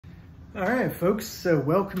All right, folks, so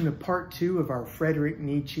welcome to part 2 of our Friedrich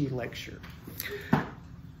Nietzsche lecture.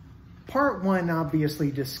 Part 1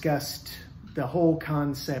 obviously discussed the whole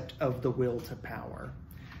concept of the will to power.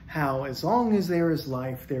 How as long as there is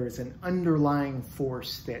life, there is an underlying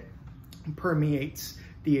force that permeates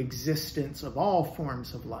the existence of all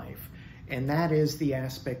forms of life, and that is the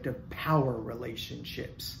aspect of power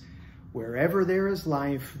relationships. Wherever there is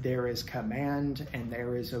life, there is command and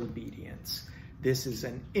there is obedience. This is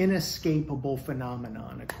an inescapable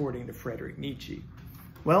phenomenon, according to Friedrich Nietzsche.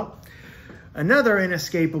 Well, another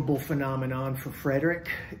inescapable phenomenon for Friedrich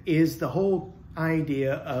is the whole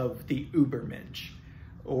idea of the Übermensch.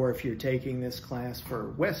 Or if you're taking this class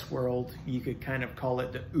for Westworld, you could kind of call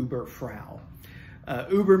it the Überfrau.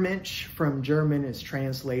 Übermensch from German is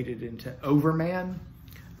translated into overman,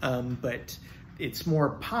 but its more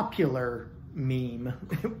popular meme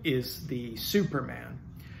is the Superman.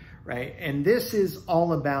 Right? And this is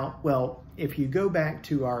all about, well, if you go back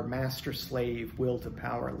to our master-slave will to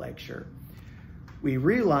power lecture, we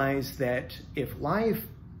realize that if life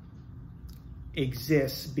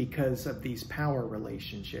exists because of these power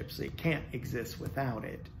relationships, it can't exist without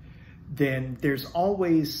it, then there's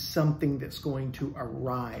always something that's going to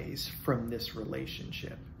arise from this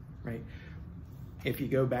relationship, right? If you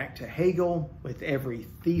go back to Hegel, with every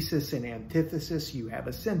thesis and antithesis, you have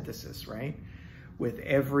a synthesis, right? With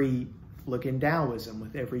every, look in Taoism,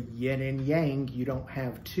 with every yin and yang, you don't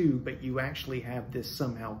have two, but you actually have this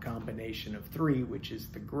somehow combination of three, which is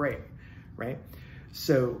the gray, right?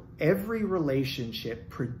 So every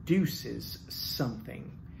relationship produces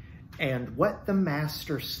something. And what the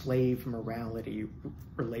master-slave morality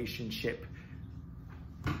relationship,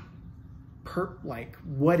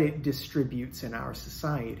 what it distributes in our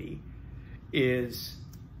society is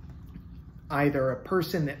either a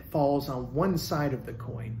person that falls on one side of the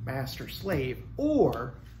coin, master-slave,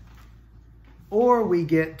 or we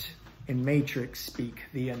get, in Matrix speak,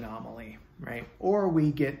 the anomaly, right? Or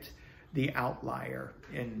we get the outlier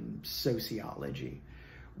in sociology.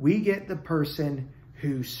 We get the person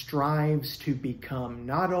who strives to become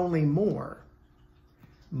not only more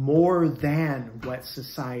than what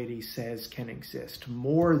society says can exist,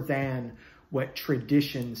 more than what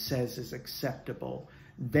tradition says is acceptable.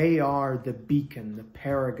 They are the beacon, the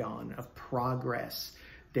paragon of progress.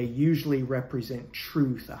 They usually represent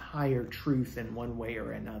truth, a higher truth in one way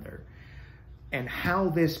or another. And how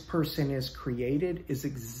this person is created is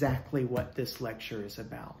exactly what this lecture is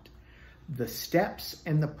about. The steps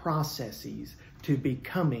and the processes to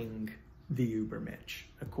becoming the Übermensch,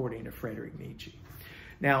 according to Friedrich Nietzsche.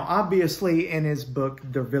 Now, obviously, in his book,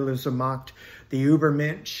 Der Wille zur Macht, the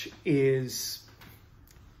Übermensch is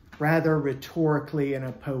rather rhetorically and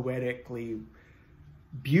a poetically,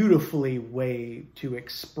 beautifully way to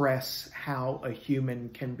express how a human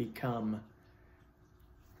can become.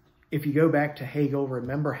 If you go back to Hegel,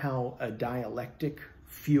 remember how a dialectic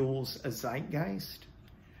fuels a zeitgeist,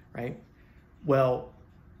 right? Well,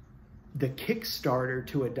 the Kickstarter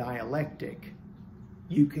to a dialectic,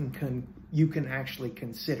 you can actually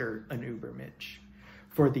consider an Übermensch.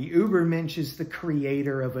 For the Übermensch is the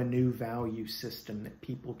creator of a new value system that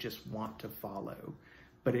people just want to follow.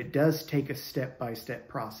 But it does take a step-by-step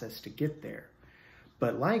process to get there.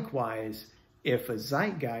 But likewise, if a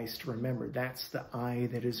zeitgeist, remember, that's the I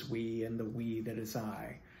that is we and the we that is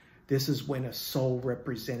I. This is when a soul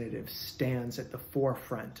representative stands at the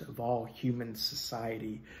forefront of all human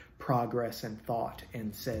society, progress and thought,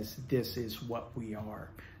 and says, this is what we are.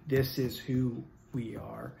 This is who we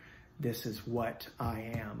are. This is what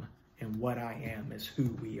I am, and what I am is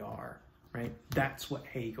who we are, right? That's what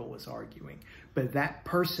Hegel was arguing. But that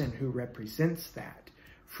person who represents that,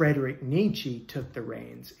 Friedrich Nietzsche, took the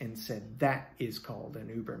reins and said that is called an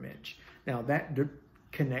Übermensch. Now that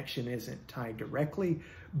connection isn't tied directly,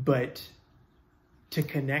 but to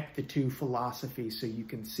connect the two philosophies so you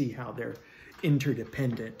can see how they're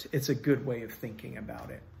interdependent, it's a good way of thinking about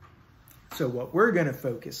it. So what we're going to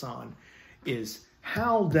focus on is,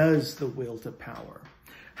 how does the will to power,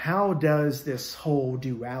 how does this whole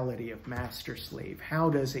duality of master-slave, how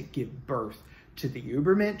does it give birth to the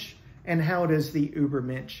Übermensch, and how does the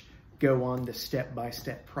Übermensch go on the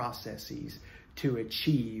step-by-step processes to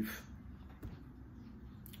achieve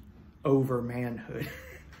over manhood,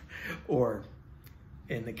 or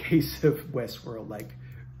in the case of Westworld, like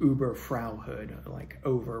Überfrauhood, like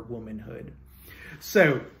over womanhood.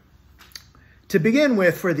 So to begin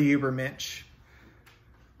with, for the Übermensch,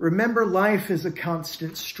 remember, life is a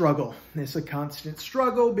constant struggle. It's a constant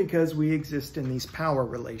struggle because we exist in these power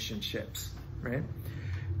relationships, right?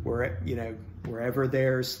 We're, Wherever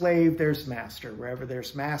there's slave, there's master. Wherever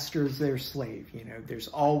there's masters, there's slave. You know, there's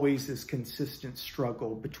always this consistent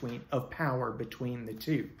struggle of power between the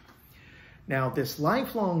two. Now, this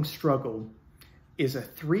lifelong struggle is a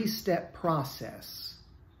three-step process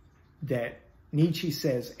that Nietzsche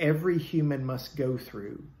says every human must go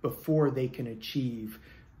through before they can achieve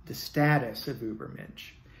the status of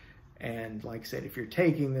Übermensch. And like I said, if you're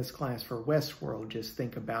taking this class for Westworld, just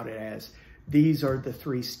think about it as these are the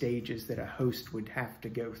three stages that a host would have to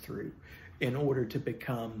go through in order to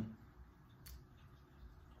become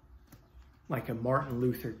like a Martin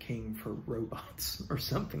Luther King for robots or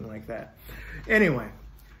something like that. Anyway,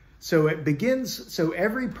 so it begins, so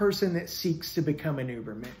every person that seeks to become an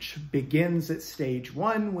Übermensch begins at stage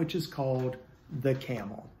 1, which is called the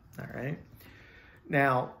camel, all right?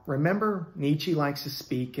 Now, remember, Nietzsche likes to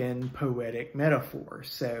speak in poetic metaphor,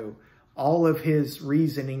 so all of his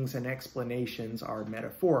reasonings and explanations are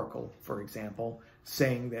metaphorical. For example,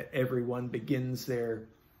 saying that everyone begins their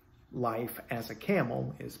life as a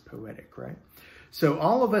camel is poetic, right? So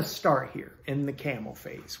all of us start here in the camel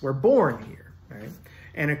phase. We're born here, right?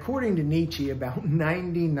 And according to Nietzsche, about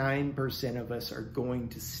 99% of us are going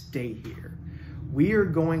to stay here. We are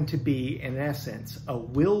going to be, in essence, a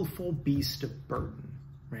willful beast of burden,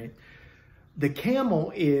 right? The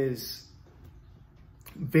camel is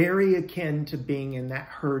very akin to being in that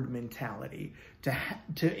herd mentality,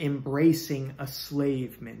 to embracing a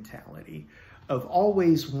slave mentality of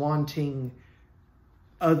always wanting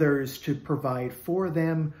others to provide for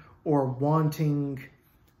them or wanting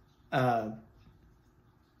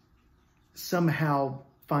somehow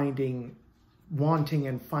wanting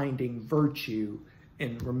and finding virtue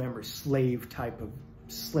in, remember, slave type of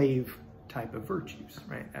virtues,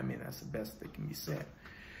 right? I mean, that's the best that can be said.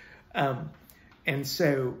 And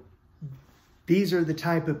so these are the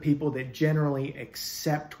type of people that generally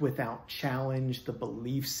accept without challenge the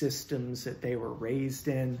belief systems that they were raised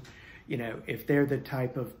in. You know, if they're the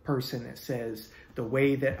type of person that says, the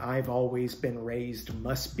way that I've always been raised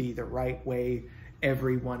must be the right way,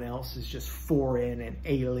 everyone else is just foreign and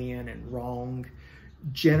alien and wrong,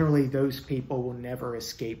 generally those people will never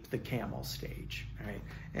escape the camel stage, right?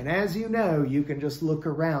 And as you know, you can just look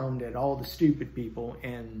around at all the stupid people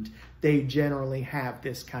and they generally have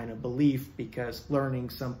this kind of belief because learning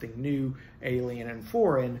something new, alien and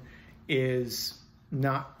foreign is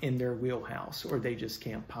not in their wheelhouse, or they just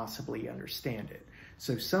can't possibly understand it.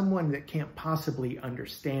 So someone that can't possibly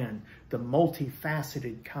understand the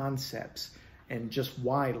multifaceted concepts and just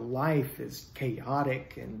why life is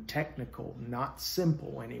chaotic and technical, not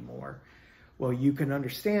simple anymore, well, you can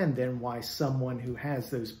understand then why someone who has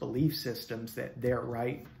those belief systems that they're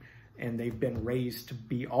right and they've been raised to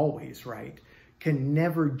be always right can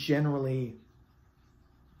never generally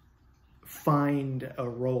find a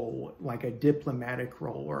role, like a diplomatic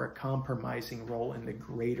role or a compromising role in the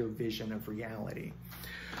greater vision of reality.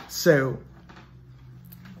 So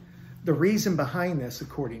the reason behind this,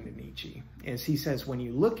 according to Nietzsche, is he says when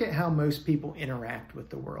you look at how most people interact with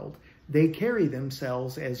the world, they carry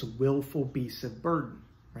themselves as willful beasts of burden,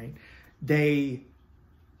 right? They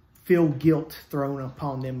feel guilt thrown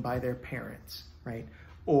upon them by their parents, right?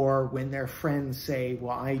 Or when their friends say,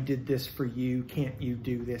 well, I did this for you, can't you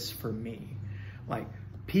do this for me? Like,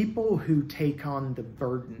 people who take on the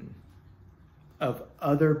burden of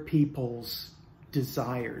other people's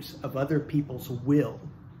desires, of other people's will,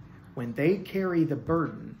 when they carry the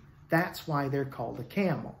burden, that's why they're called a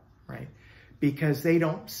camel, right? Because they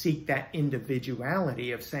don't seek that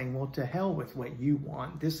individuality of saying, well, to hell with what you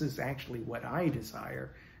want. This is actually what I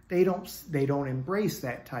desire. They don't embrace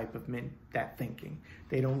that type of that thinking.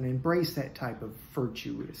 They don't embrace that type of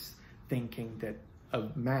virtuous thinking that a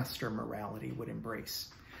master morality would embrace.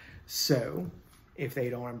 So if they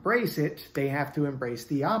don't embrace it, they have to embrace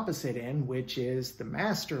the opposite end, which is the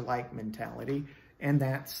master-like mentality, and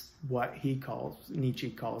that's what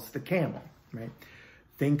Nietzsche calls the camel, right?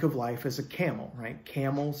 Think of life as a camel, right?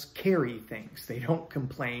 Camels carry things. They don't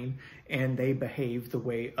complain, and they behave the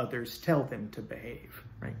way others tell them to behave,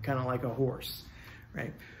 right? Kind of like a horse,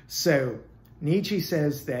 right? So Nietzsche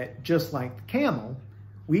says that just like the camel,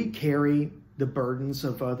 we carry the burdens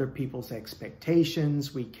of other people's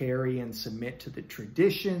expectations. We carry and submit to the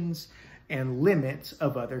traditions and limits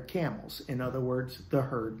of other camels. In other words, the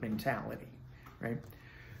herd mentality, right?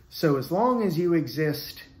 So as long as you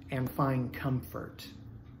exist and find comfort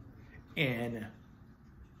in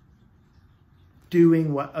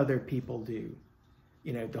doing what other people do,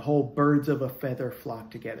 you know, the whole birds of a feather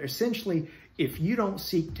flock together. Essentially, if you don't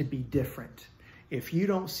seek to be different, if you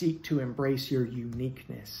don't seek to embrace your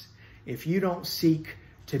uniqueness, if you don't seek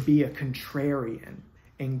to be a contrarian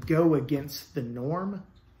and go against the norm,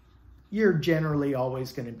 you're generally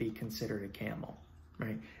always going to be considered a camel,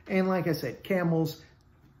 right? And like I said, camels,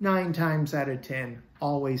 9 times out of 10,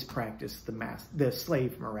 always practice the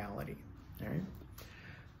slave morality, all right?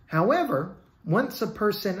 However, once a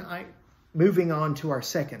person, moving on to our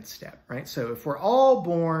second step, right? So if we're all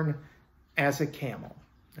born as a camel,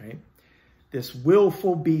 right? This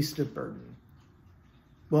willful beast of burden,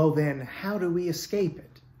 well then, how do we escape it?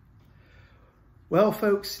 Well,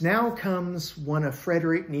 folks, now comes one of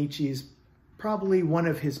Friedrich Nietzsche's, probably one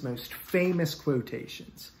of his most famous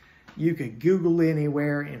quotations. You could Google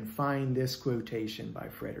anywhere and find this quotation by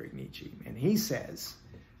Friedrich Nietzsche. And he says,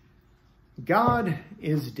 "God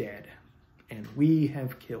is dead, and we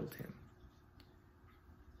have killed him.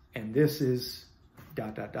 And this is ...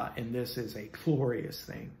 and this is a glorious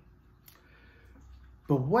thing."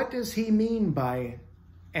 But what does he mean by,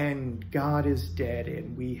 "and God is dead,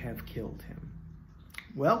 and we have killed him"?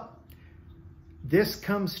 Well, this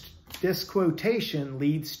quotation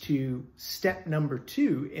leads to step number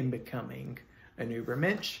 2 in becoming an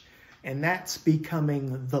Übermensch, and that's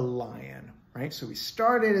becoming the lion, right? So we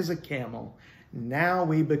started as a camel, now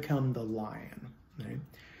we become the lion, right?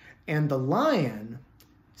 And the lion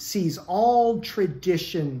sees all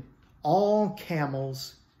tradition, all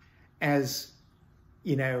camels as,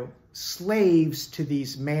 slaves to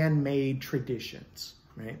these man-made traditions,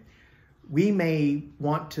 right? We may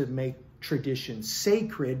want to make traditions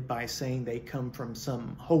sacred by saying they come from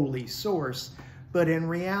some holy source, but in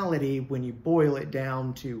reality, when you boil it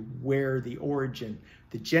down to where the origin,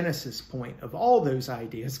 the genesis point of all those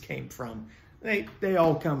ideas came from, they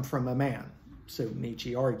all come from a man. So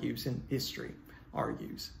Nietzsche argues, and history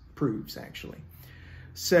proves actually.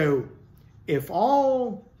 So if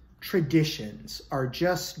all traditions are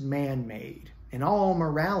just man-made and all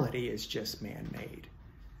morality is just man-made,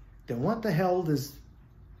 then what the hell does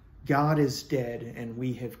 "God is dead and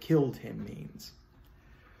we have killed him" means?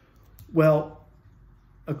 Well,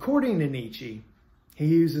 according to Nietzsche, he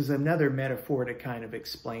uses another metaphor to kind of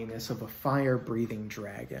explain this, of a fire-breathing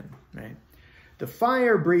dragon, right? The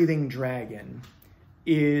fire-breathing dragon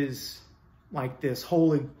is like this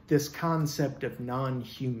concept of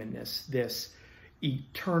non-humanness, this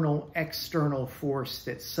eternal external force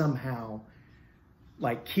that somehow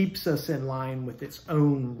keeps us in line with its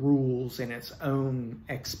own rules and its own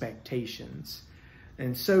expectations.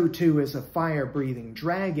 And so too, as a fire-breathing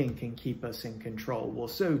dragon can keep us in control, well,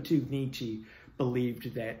 so too Nietzsche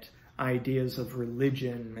believed that ideas of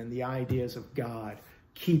religion and the ideas of God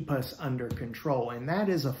keep us under control. And that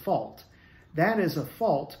is a fault. That is a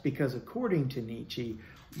fault because according to Nietzsche,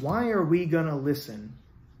 why are we going to listen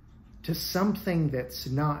to something that's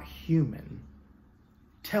not human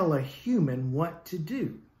tell a human what to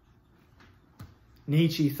do?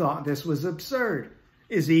 Nietzsche thought this was absurd,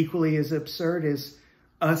 is equally as absurd as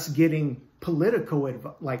us getting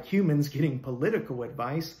humans getting political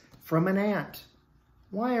advice from an ant.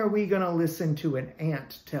 Why are we going to listen to an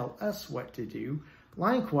ant tell us what to do?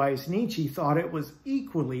 Likewise, Nietzsche thought it was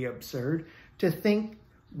equally absurd to think,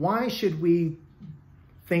 why should we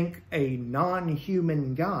think a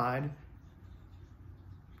non-human God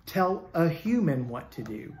tell a human what to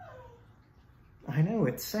do? I know,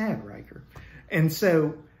 it's sad, Riker. And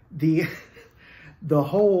so the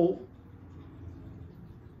whole,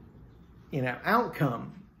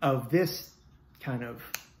 outcome of this kind of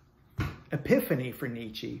epiphany for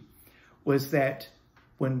Nietzsche was that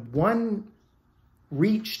when one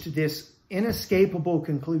reached this inescapable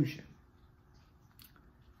conclusion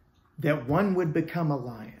that one would become a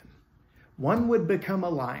lion, one would become a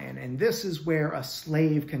lion, and this is where a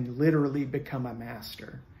slave can literally become a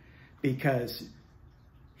master, because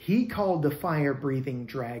he called the fire-breathing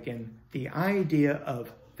dragon the idea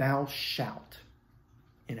of "thou shalt."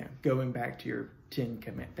 Going back to your 10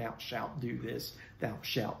 commandments, thou shalt do this, thou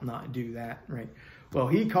shalt not do that, right? Well,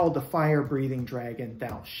 he called the fire-breathing dragon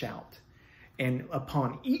 "thou shalt." And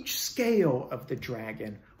upon each scale of the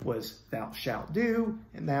dragon was "thou shalt do"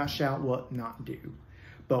 and "thou shalt what not do."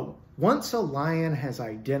 But once a lion has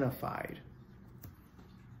identified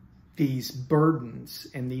these burdens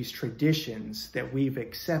and these traditions that we've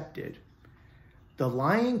accepted, the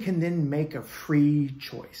lion can then make a free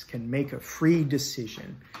choice, can make a free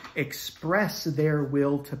decision, express their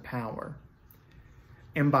will to power.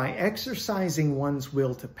 And by exercising one's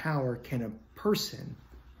will to power, can a person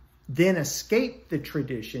then escape the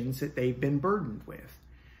traditions that they've been burdened with.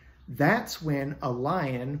 That's when a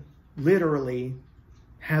lion literally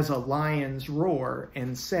has a lion's roar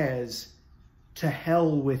and says, "To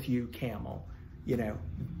hell with you, camel.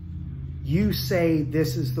 You say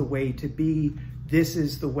this is the way to be. this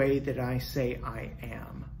is the way that I say I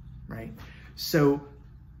am, right? So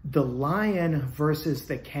the lion versus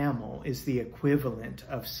the camel is the equivalent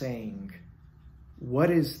of saying,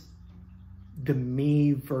 what is the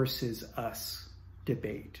me versus us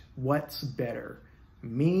debate? What's better,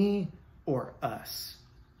 me or us?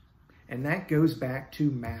 And that goes back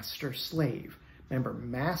to master-slave. Remember,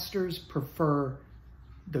 masters prefer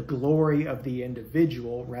the glory of the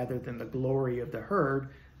individual rather than the glory of the herd.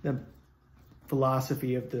 The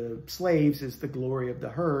philosophy of the slaves is the glory of the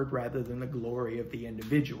herd rather than the glory of the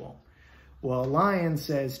individual. Well, a lion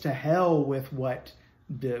says, to hell with what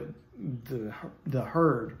the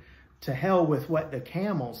herd, to hell with what the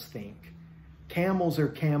camels think. Camels are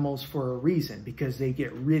camels for a reason, because they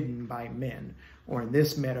get ridden by men. Or in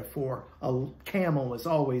this metaphor, a camel is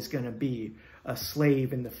always going to be a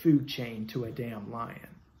slave in the food chain to a damn lion,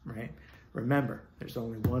 right? Remember, there's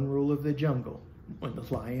only one rule of the jungle. When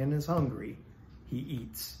the lion is hungry, he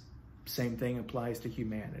eats. Same thing applies to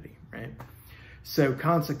humanity, right? So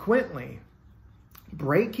consequently,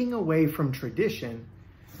 breaking away from tradition,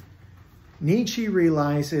 Nietzsche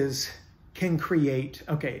realizes can create,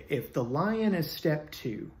 okay, if the lion is step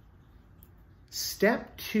 2,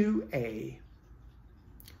 step 2A,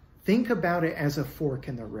 think about it as a fork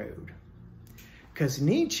in the road. Because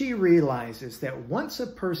Nietzsche realizes that once a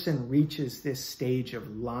person reaches this stage of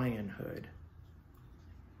lionhood,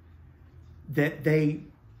 that they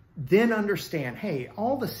then understand, hey,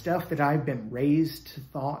 all the stuff that I've been raised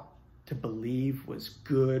to believe was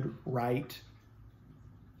good, right,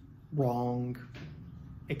 wrong,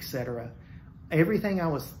 etc. Everything I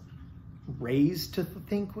was raised to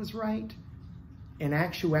think was right, in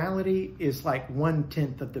actuality, is like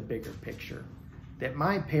 1/10 of the bigger picture. That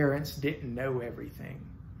my parents didn't know everything,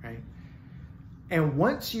 right? And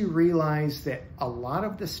once you realize that a lot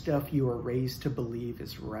of the stuff you are raised to believe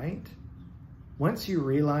is right, once you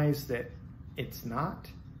realize that it's not,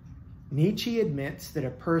 Nietzsche admits that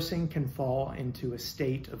a person can fall into a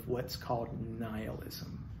state of what's called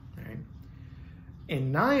nihilism, right?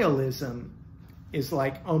 And nihilism is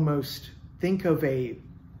like almost, think of a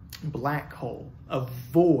black hole, a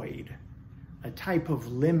void, a type of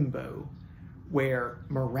limbo where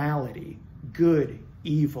morality, good,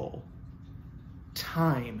 evil,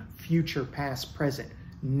 time, future, past, present,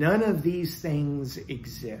 none of these things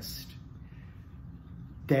exist.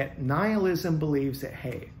 That nihilism believes that,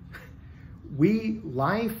 hey,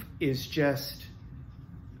 life is just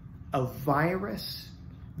a virus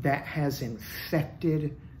that has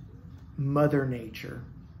infected Mother Nature.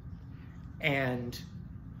 And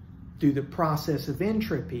through the process of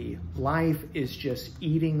entropy, life is just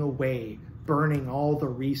eating away, burning all the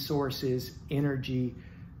resources, energy,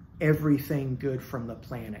 everything good from the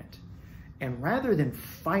planet. And rather than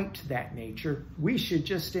fight that nature, we should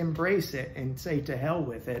just embrace it and say to hell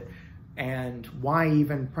with it. And why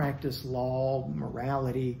even practice law,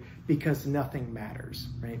 morality, because nothing matters,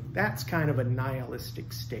 right? That's kind of a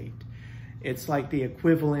nihilistic state. It's like the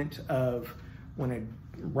equivalent of when a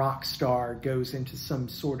rock star goes into some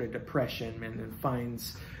sort of depression and then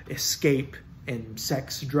finds escape in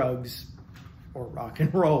sex, drugs, or rock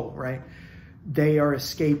and roll, right? They are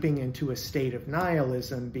escaping into a state of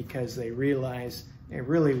nihilism because they realize that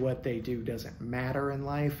really what they do doesn't matter in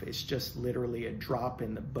life. It's just literally a drop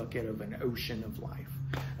in the bucket of an ocean of life,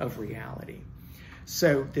 of reality.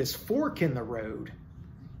 So this fork in the road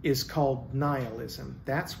is called nihilism.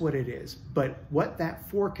 That's what it is. But what that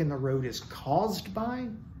fork in the road is caused by,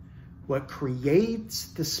 what creates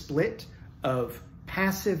the split of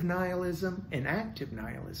passive nihilism and active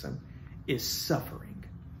nihilism, is suffering.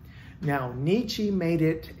 Now, Nietzsche made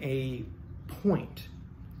it a point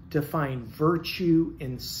to find virtue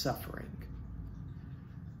in suffering.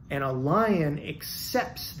 And a lion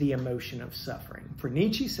accepts the emotion of suffering. For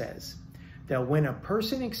Nietzsche says that when a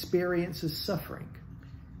person experiences suffering,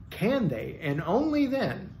 can they, and only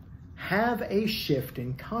then, have a shift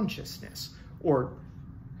in consciousness or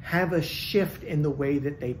have a shift in the way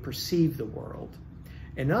that they perceive the world.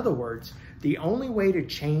 In other words, the only way to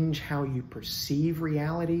change how you perceive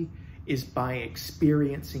reality is by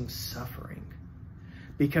experiencing suffering.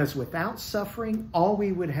 Because without suffering, all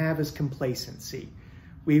we would have is complacency.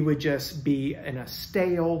 We would just be in a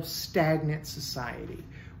stale, stagnant society.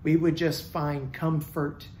 We would just find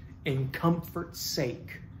comfort in comfort's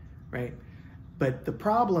sake, right? But the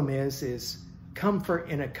problem is comfort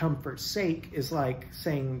in a comfort's sake is like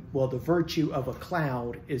saying, well, the virtue of a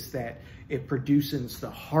cloud is that it produces the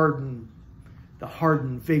hardened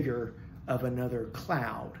vigor of another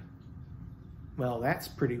cloud. Well, that's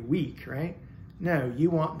pretty weak, right? No, you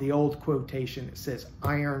want the old quotation that says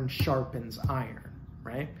iron sharpens iron,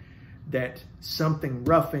 right? that something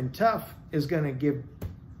rough and tough is going to give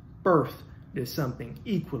birth to something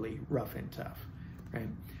equally rough and tough, right?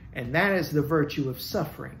 And that is the virtue of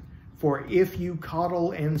suffering. For if you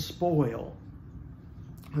coddle and spoil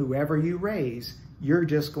whoever you raise, you're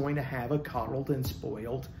just going to have a coddled and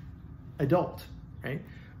spoiled adult, right?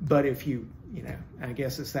 But if you I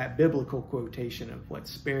guess it's that biblical quotation of what,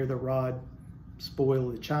 spare the rod, spoil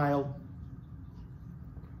the child.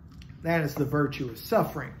 That is the virtue of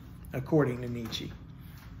suffering, according to Nietzsche.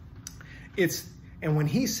 And when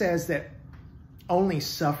he says that only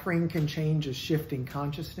suffering can change a shift in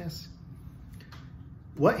consciousness,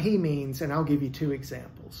 what he means, and I'll give you two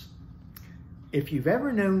examples. If you've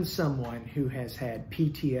ever known someone who has had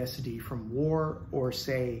PTSD from war, or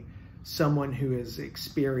say someone who has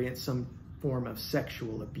experienced some form of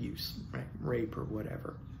sexual abuse, right, rape or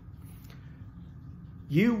whatever,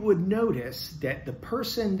 you would notice that the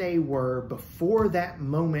person they were before that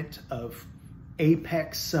moment of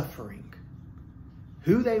apex suffering,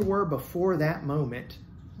 who they were before that moment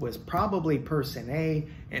was probably person A,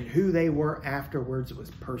 and who they were afterwards was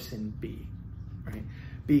person B, right?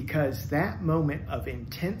 Because that moment of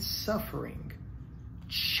intense suffering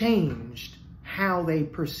changed how they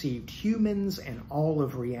perceived humans and all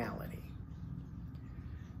of reality.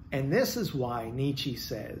 And this is why Nietzsche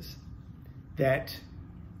says that,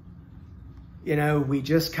 we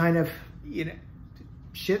just kind of,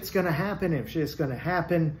 shit's going to happen. If shit's going to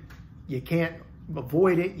happen, you can't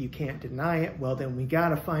avoid it, you can't deny it. Well, then we got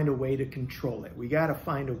to find a way to control it. We got to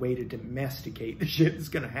find a way to domesticate the shit that's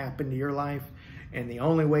going to happen to your life. And the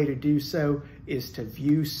only way to do so is to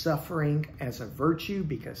view suffering as a virtue,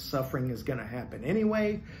 because suffering is going to happen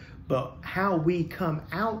anyway. But how we come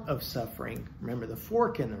out of suffering, remember the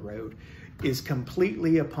fork in the road, is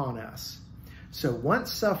completely upon us. So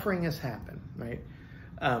once suffering has happened, right?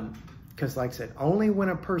 Because like I said, only when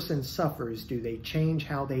a person suffers do they change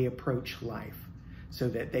how they approach life, so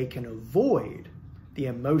that they can avoid the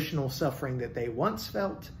emotional suffering that they once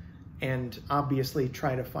felt, and obviously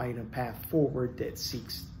try to find a path forward that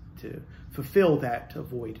seeks to fulfill that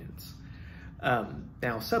avoidance.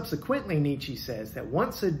 Now, subsequently, Nietzsche says that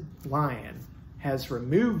once a lion has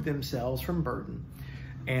removed themselves from burden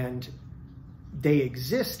and they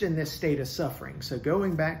exist in this state of suffering, so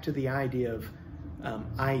going back to the idea of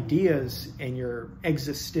ideas and your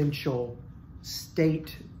existential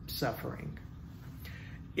state suffering,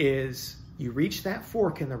 is you reach that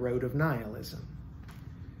fork in the road of nihilism.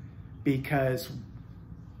 Because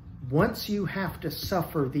once you have to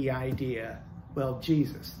suffer the idea, well,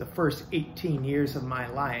 Jesus, the first 18 years of my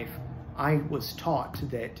life, I was taught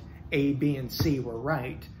that A, B, and C were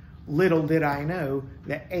right. Little did I know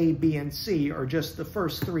that A, B, and C are just the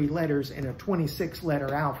first 3 letters in a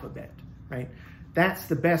 26-letter alphabet, right? That's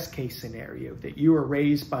the best case scenario, that you were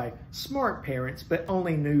raised by smart parents, but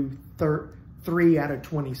only knew 3 out of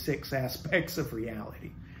 26 aspects of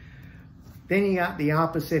reality. Then you got the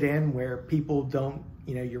opposite end, where people don't,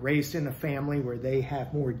 you're raised in a family where they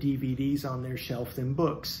have more DVDs on their shelf than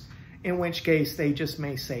books, in which case they just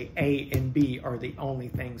may say A and B are the only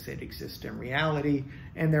things that exist in reality,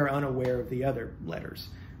 and they're unaware of the other letters,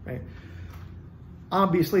 right?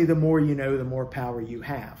 Obviously, the more you know, the more power you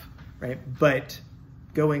have, right? But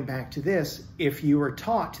going back to this, if you were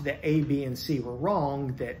taught that A, B, and C were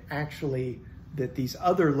wrong, that these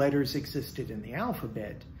other letters existed in the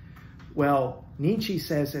alphabet, well, Nietzsche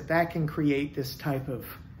says that can create this type of,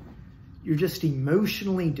 you're just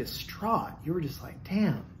emotionally distraught. You're just like,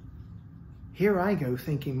 damn, here I go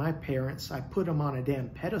thinking my parents, I put them on a damn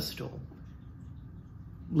pedestal.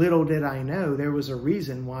 Little did I know there was a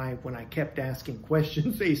reason why when I kept asking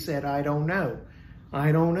questions, they said, I don't know.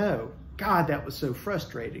 I don't know. God, that was so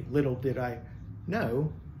frustrating. Little did I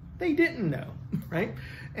know they didn't know, right?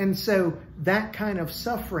 And so that kind of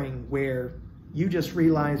suffering where you just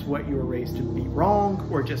realize what you were raised to be wrong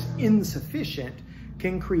or just insufficient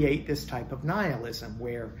can create this type of nihilism,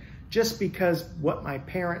 where just because what my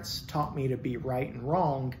parents taught me to be right and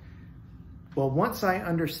wrong, well, once I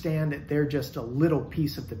understand that they're just a little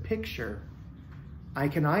piece of the picture, I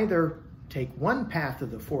can either take one path of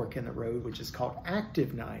the fork in the road, which is called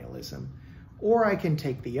active nihilism, or I can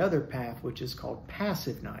take the other path, which is called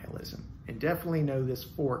passive nihilism. And definitely know this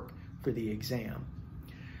fork for the exam.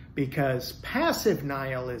 Because passive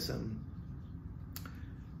nihilism,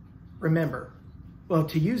 remember, well,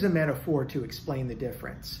 to use a metaphor to explain the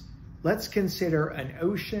difference, let's consider an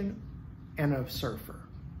ocean and a surfer,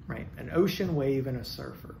 right? An ocean wave and a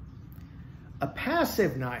surfer. A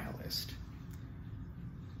passive nihilist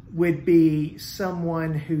would be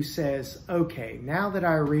someone who says, okay, now that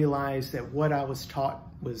I realize that what I was taught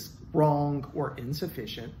was wrong or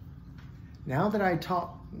insufficient, Now that I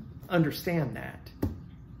understand that,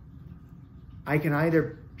 I can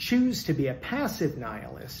either choose to be a passive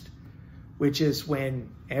nihilist, which is when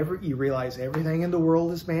you realize everything in the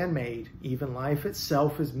world is man-made, even life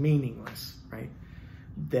itself is meaningless, right?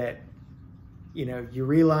 That, you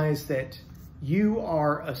realize that you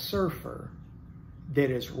are a surfer that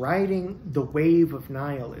is riding the wave of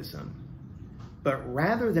nihilism, but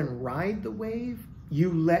rather than ride the wave,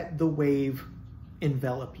 you let the wave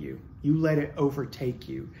envelop you. You let it overtake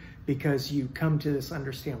you, because you come to this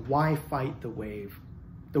understand, why fight the wave?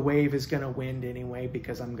 The wave is going to win anyway,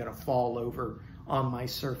 because I'm going to fall over on my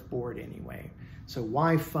surfboard anyway. So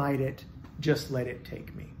why fight it? Just let it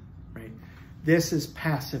take me, right? This is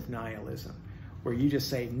passive nihilism, where you just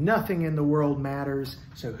say nothing in the world matters,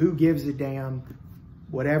 so who gives a damn?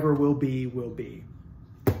 Whatever will be,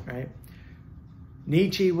 right?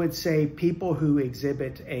 Nietzsche would say people who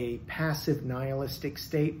exhibit a passive nihilistic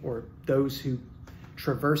state, or those who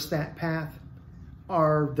traverse that path,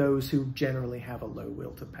 are those who generally have a low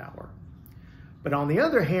will to power. But on the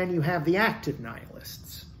other hand, you have the active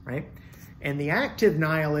nihilists, right? And the active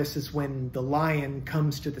nihilist is when the lion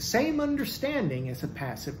comes to the same understanding as a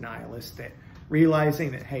passive nihilist, that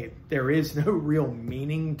realizing that, hey, there is no real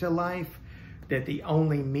meaning to life, that the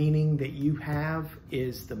only meaning that you have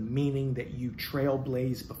is the meaning that you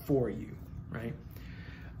trailblaze before you, right?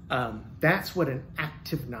 That's what an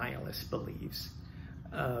active nihilist believes.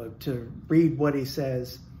 To read what he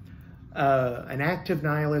says, an active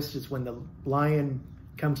nihilist is when the lion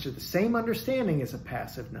comes to the same understanding as a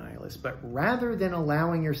passive nihilist, but rather than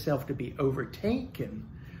allowing yourself to be overtaken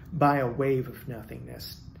by a wave of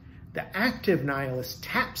nothingness, the active nihilist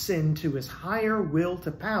taps into his higher will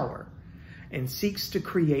to power and seeks to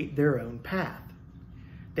create their own path.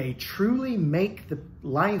 They truly make the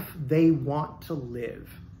life they want to live,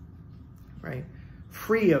 right?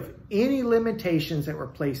 Free of any limitations that were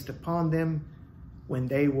placed upon them when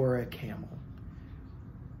they were a camel.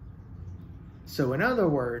 So in other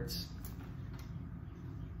words,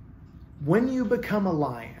 when you become a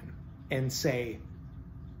lion and say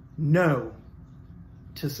no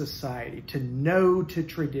to society, to no to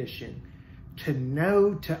tradition, to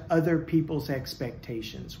no to other people's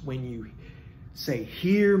expectations, when you say,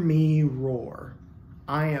 hear me roar,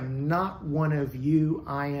 I am not one of you,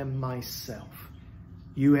 I am myself,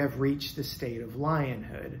 you have reached the state of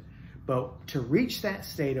lionhood. But to reach that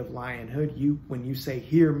state of lionhood, when you say,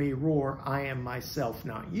 hear me roar, I am myself,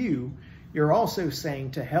 not you, you're also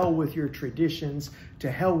saying, to hell with your traditions,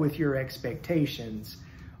 to hell with your expectations.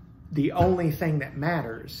 The only thing that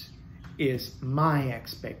matters is my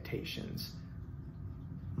expectations.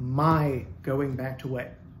 Going back to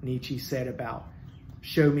what Nietzsche said about,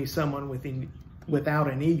 show me someone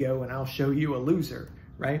without an ego and I'll show you a loser,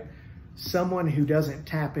 right? Someone who doesn't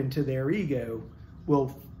tap into their ego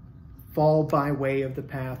will fall by way of the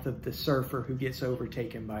path of the surfer who gets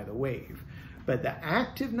overtaken by the wave. But the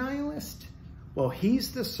active nihilist, well,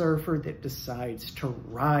 he's the surfer that decides to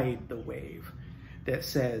ride the wave, that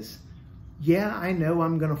says, yeah, I know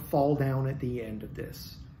I'm going to fall down at the end of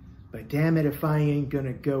this, but damn it if I ain't going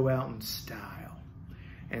to go out in style.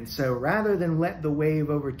 And so rather than let the wave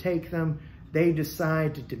overtake them, they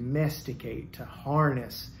decide to domesticate, to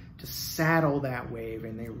harness, to saddle that wave,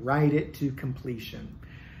 and they ride it to completion.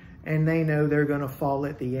 And they know they're going to fall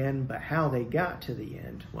at the end, but how they got to the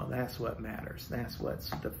end, well, that's what matters. That's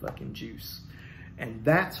what's the fucking juice. And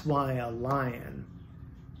that's why a lion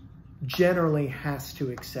generally has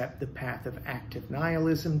to accept the path of active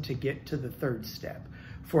nihilism to get to the third step.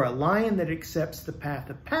 For a lion that accepts the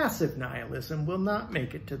path of passive nihilism will not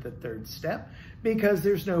make it to the third step, because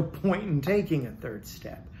there's no point in taking a third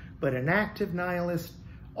step. But an active nihilist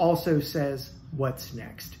also says, what's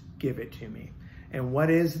next? Give it to me. And what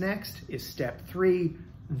is next is step 3,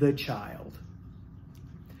 the child.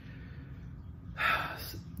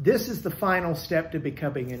 This is the final step to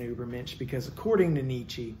becoming an Übermensch, because according to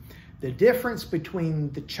Nietzsche, the difference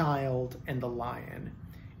between the child and the lion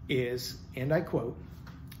is, and I quote,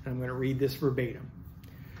 I'm going to read this verbatim,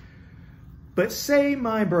 "But say,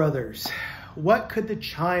 my brothers, what could the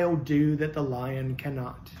child do that the lion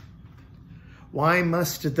cannot? Why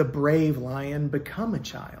must the brave lion become a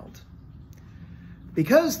child?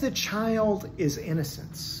 Because the child is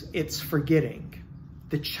innocence, it's forgetting.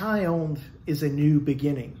 The child is a new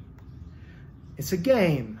beginning. It's a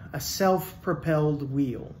game, a self-propelled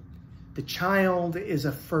wheel. The child is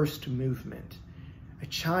a first movement. A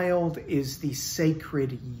child is the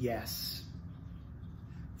sacred yes.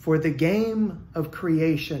 For the game of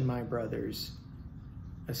creation, my brothers,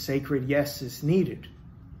 a sacred yes is needed.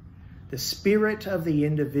 The spirit of the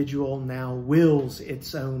individual now wills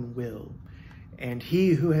its own will. And he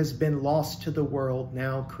who has been lost to the world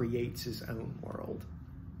now creates his own world.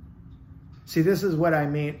 See, this is what I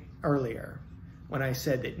meant earlier when I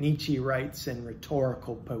said that Nietzsche writes in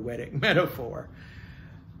rhetorical poetic metaphor.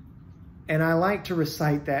 And I like to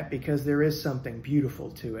recite that because there is something beautiful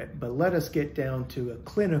to it. But let us get down to a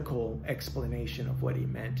clinical explanation of what he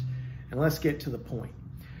meant. And let's get to the point.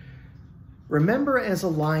 Remember, as a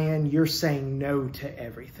lion, you're saying no to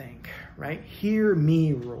everything, right? Hear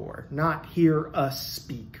me roar, not hear us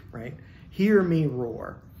speak, right? Hear me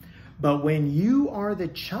roar. But when you are the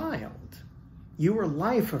child, you are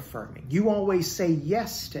life-affirming. You always say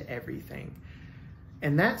yes to everything.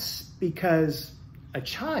 And that's because a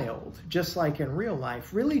child, just like in real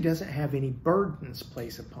life, really doesn't have any burdens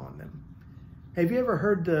placed upon them. Have you ever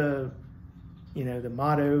heard the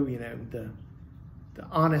motto, the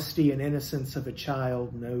honesty and innocence of a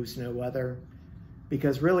child knows no other?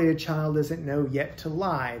 Because really a child doesn't know yet to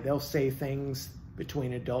lie. They'll say things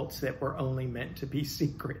between adults that were only meant to be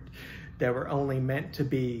secret, that were only meant to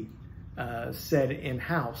be said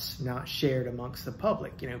in-house, not shared amongst the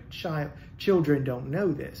public. Children don't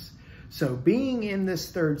know this. So being in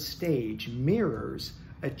this third stage mirrors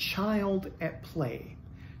a child at play.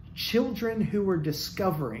 Children who are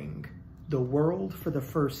discovering the world for the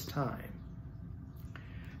first time.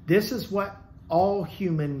 This is what all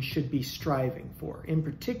humans should be striving for, in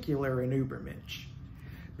particular an Übermensch.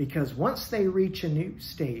 Because once they reach a new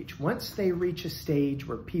stage, once they reach a stage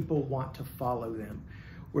where people want to follow them,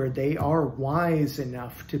 where they are wise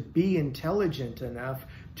enough to be intelligent enough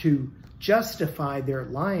to justify their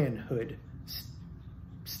lionhood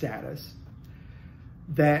status,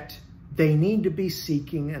 that they need to be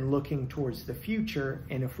seeking and looking towards the future.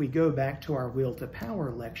 And if we go back to our Will to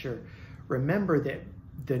Power lecture, remember that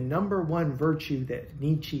the number one virtue that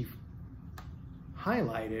Nietzsche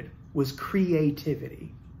highlighted was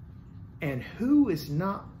creativity. And who is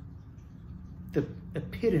not the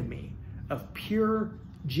epitome of pure,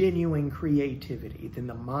 genuine creativity than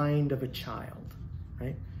the mind of a child,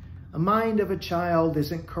 right? A mind of a child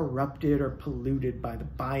isn't corrupted or polluted by the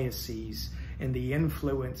biases and the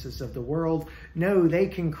influences of the world. No, they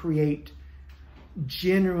can create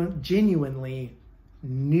genuinely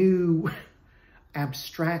new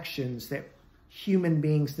abstractions that human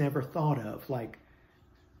beings never thought of. Like,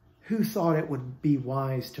 who thought it would be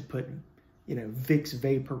wise to put, Vicks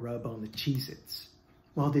Vapor Rub on the Cheez-Its?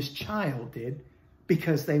 Well, this child did,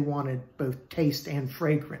 because they wanted both taste and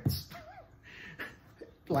fragrance.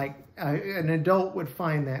 Like, an adult would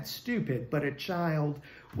find that stupid, but a child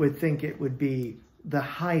would think it would be the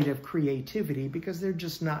height of creativity because they're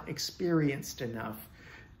just not experienced enough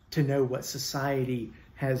to know what society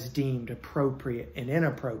has deemed appropriate and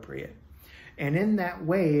inappropriate. And in that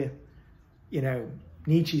way,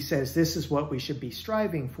 Nietzsche says this is what we should be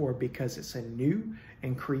striving for because it's a new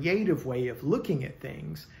and creative way of looking at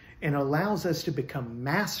things and allows us to become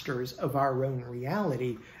masters of our own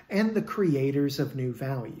reality and the creators of new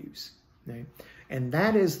values. Okay? And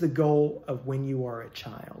that is the goal of when you are a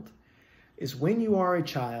child. Is when you are a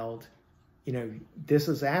child, this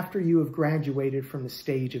is after you have graduated from the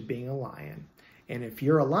stage of being a lion. And if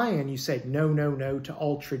you're a lion, you say no, no, no to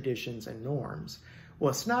all traditions and norms. Well,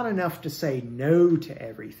 it's not enough to say no to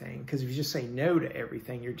everything, because if you just say no to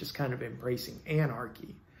everything, you're just kind of embracing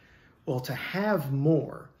anarchy. Well, to have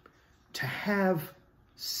more, to have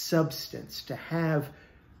substance, to have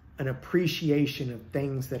an appreciation of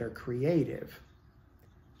things that are creative,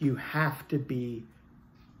 you have to be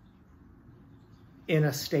in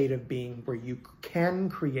a state of being where you can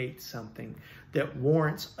create something that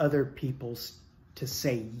warrants other people to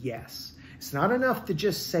say yes. It's not enough to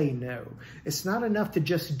just say no. It's not enough to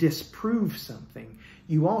just disprove something.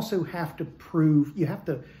 You also have to prove,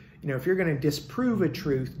 if you're going to disprove a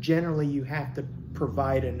truth, generally you have to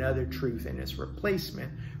provide another truth in its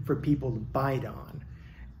replacement for people to bite on.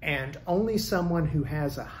 And only someone who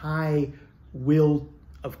has a high will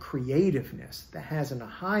of creativeness, that has a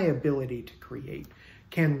high ability to create,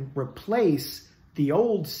 can replace the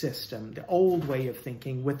old system, the old way of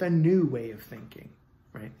thinking, with a new way of thinking,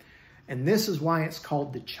 right? And this is why it's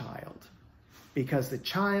called the child, because the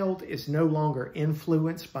child is no longer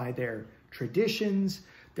influenced by their traditions.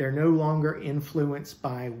 They're no longer influenced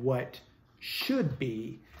by what should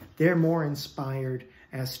be. They're more inspired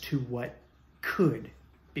as to what could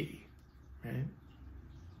be, right?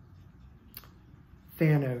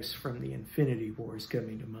 Thanos from the Infinity War is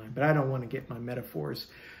coming to mind, but I don't want to get my metaphors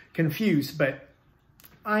confused. But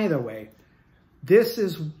either way, this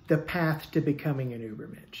is the path to becoming an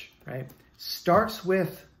Übermensch, right? Starts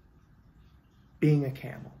with being a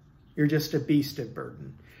camel. You're just a beast of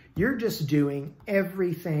burden. You're just doing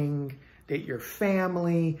everything that your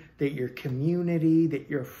family, that your community, that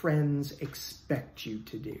your friends expect you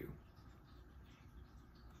to do.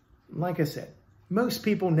 Like I said, most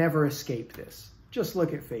people never escape this. Just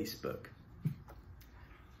look at Facebook.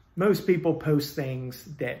 Most people post things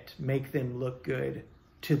that make them look good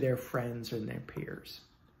to their friends and their peers.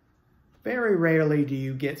 Very rarely do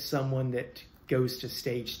you get someone that goes to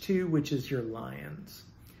stage 2, which is your lions.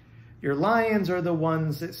 Your lions are the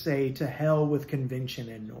ones that say, to hell with convention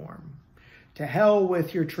and norm. To hell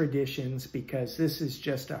with your traditions, because this is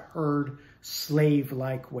just a herd,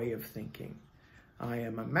 slave-like way of thinking. I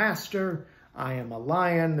am a master. I am a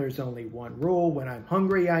lion. There's only one rule. When I'm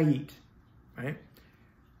hungry, I eat. Right?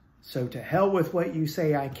 So to hell with what you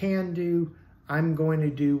say I can do. I'm going to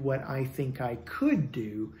do what I think I could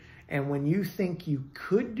do. And when you think you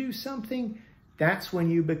could do something, that's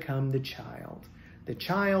when you become the child. The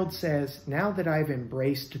child says, now that I've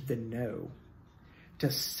embraced the no,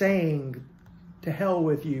 to saying, to hell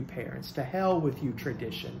with you parents, to hell with you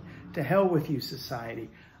tradition, to hell with you society,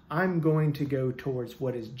 I'm going to go towards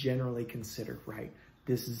what is generally considered right.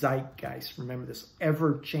 This zeitgeist, remember this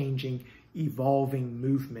ever-changing, evolving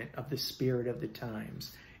movement of the spirit of the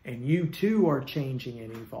times. And you too are changing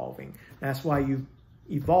and evolving. That's why you've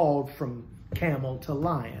evolved from camel to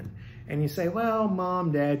lion. And you say, well,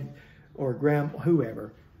 mom, dad, or grandma,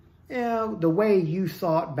 whoever, the way you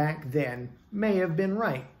thought back then may have been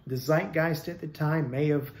right. The zeitgeist at the time may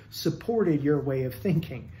have supported your way of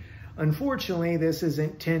thinking. Unfortunately, this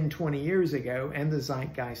isn't 10, 20 years ago, and the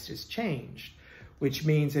zeitgeist has changed, which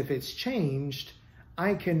means if it's changed,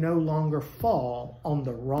 I can no longer fall on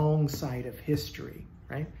the wrong side of history,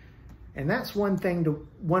 right? And that's one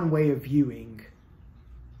way of viewing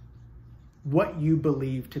what you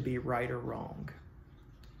believe to be right or wrong,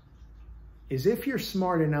 is if you're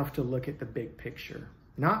smart enough to look at the big picture,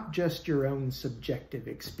 not just your own subjective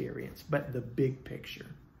experience, but the big picture.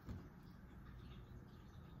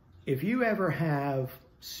 If you ever have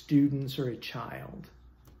students or a child,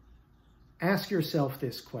 ask yourself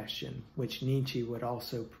this question, which Nietzsche would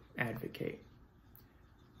also advocate.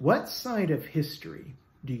 What side of history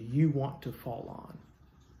do you want to fall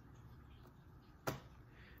on?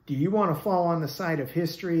 Do you want to fall on the side of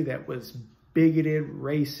history that was bigoted,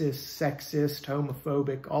 racist, sexist,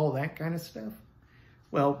 homophobic, all that kind of stuff?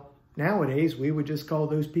 Well, nowadays we would just call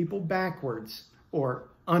those people backwards or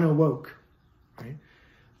unawoke, right?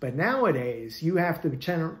 But nowadays you have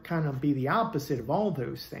to kind of be the opposite of all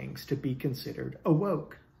those things to be considered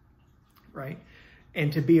awoke, right?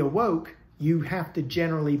 And to be awoke, you have to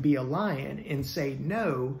generally be a lion and say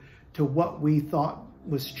no to what we thought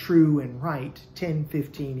was true and right 10,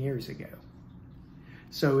 15 years ago.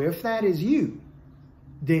 So if that is you,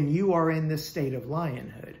 then you are in this state of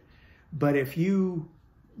lionhood. But if you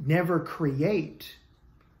never create,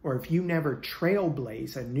 or if you never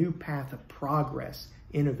trailblaze a new path of progress,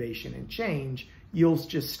 innovation, and change, you'll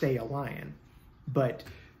just stay a lion. But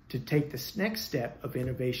to take this next step of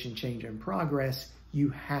innovation, change, and progress, you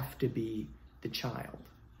have to be the child.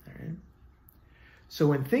 All right? So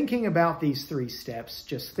when thinking about these 3 steps,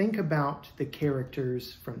 just think about the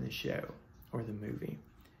characters from the show or the movie.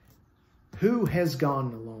 Who has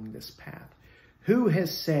gone along this path? Who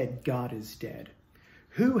has said God is dead?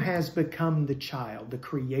 Who has become the child, the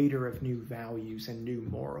creator of new values and new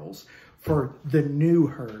morals for the new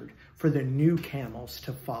herd, for the new camels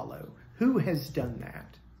to follow? Who has done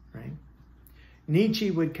that, right? Nietzsche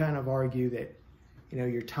would kind of argue that,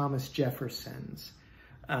 your Thomas Jeffersons,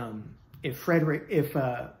 if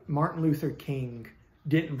Martin Luther King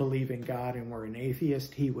didn't believe in God and were an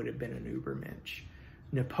atheist, he would have been an Übermensch.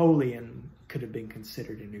 Napoleon could have been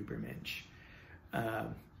considered an Übermensch.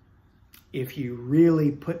 If you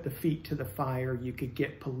really put the feet to the fire, you could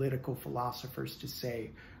get political philosophers to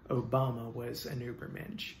say Obama was an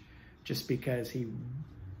Übermensch, just because he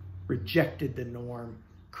rejected the norm,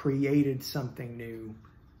 created something new,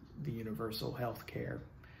 the universal health care,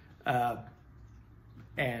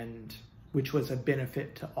 and which was a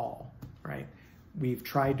benefit to all, right? We've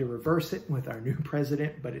tried to reverse it with our new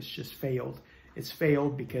president, but it's just failed. It's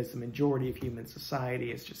failed because the majority of human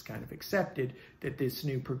society has just kind of accepted that this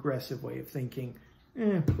new progressive way of thinking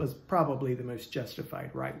was probably the most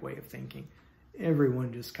justified right way of thinking.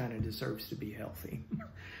 Everyone just kind of deserves to be healthy,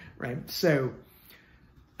 right? So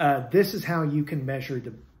this is how you can measure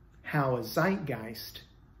how a zeitgeist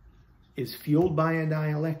is fueled by a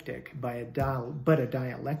dialectic, but a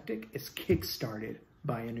dialectic is kickstarted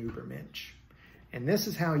by an Übermensch. And this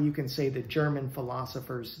is how you can say the German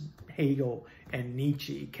philosophers Hegel and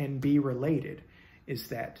Nietzsche can be related, is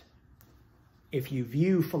that if you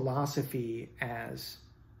view philosophy as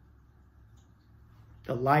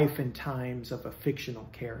the life and times of a fictional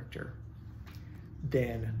character,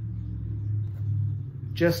 then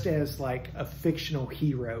just as like a fictional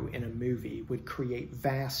hero in a movie would create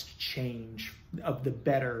vast change of the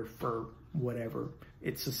better for whatever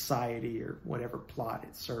its society or whatever plot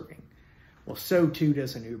it's serving, well, so too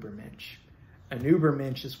does an Übermensch. An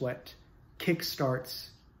Übermensch is what kickstarts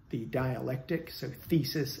the dialectic, so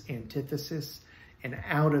thesis, antithesis, and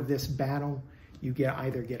out of this battle, you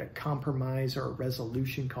either get a compromise or a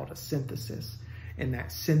resolution called a synthesis, and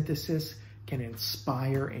that synthesis can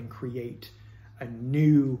inspire and create a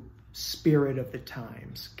new spirit of the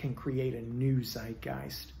times, can create a new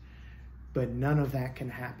zeitgeist. But none of that can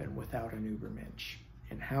happen without an Übermensch.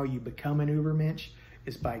 And how you become an Übermensch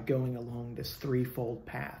is by going along this threefold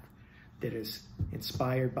path that is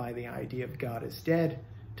inspired by the idea of God is dead,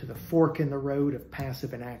 to the fork in the road of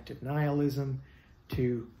passive and active nihilism,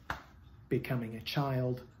 to becoming a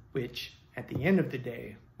child, which at the end of the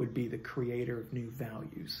day would be the creator of new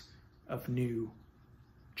values, of new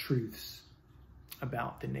truths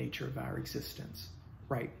about the nature of our existence,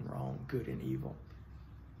 right and wrong, good and evil,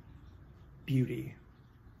 beauty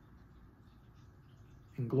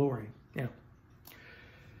and glory. Yeah.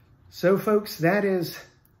 So folks, that is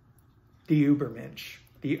the Übermensch,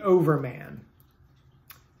 the overman.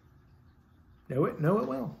 Know it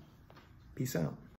well. Peace out.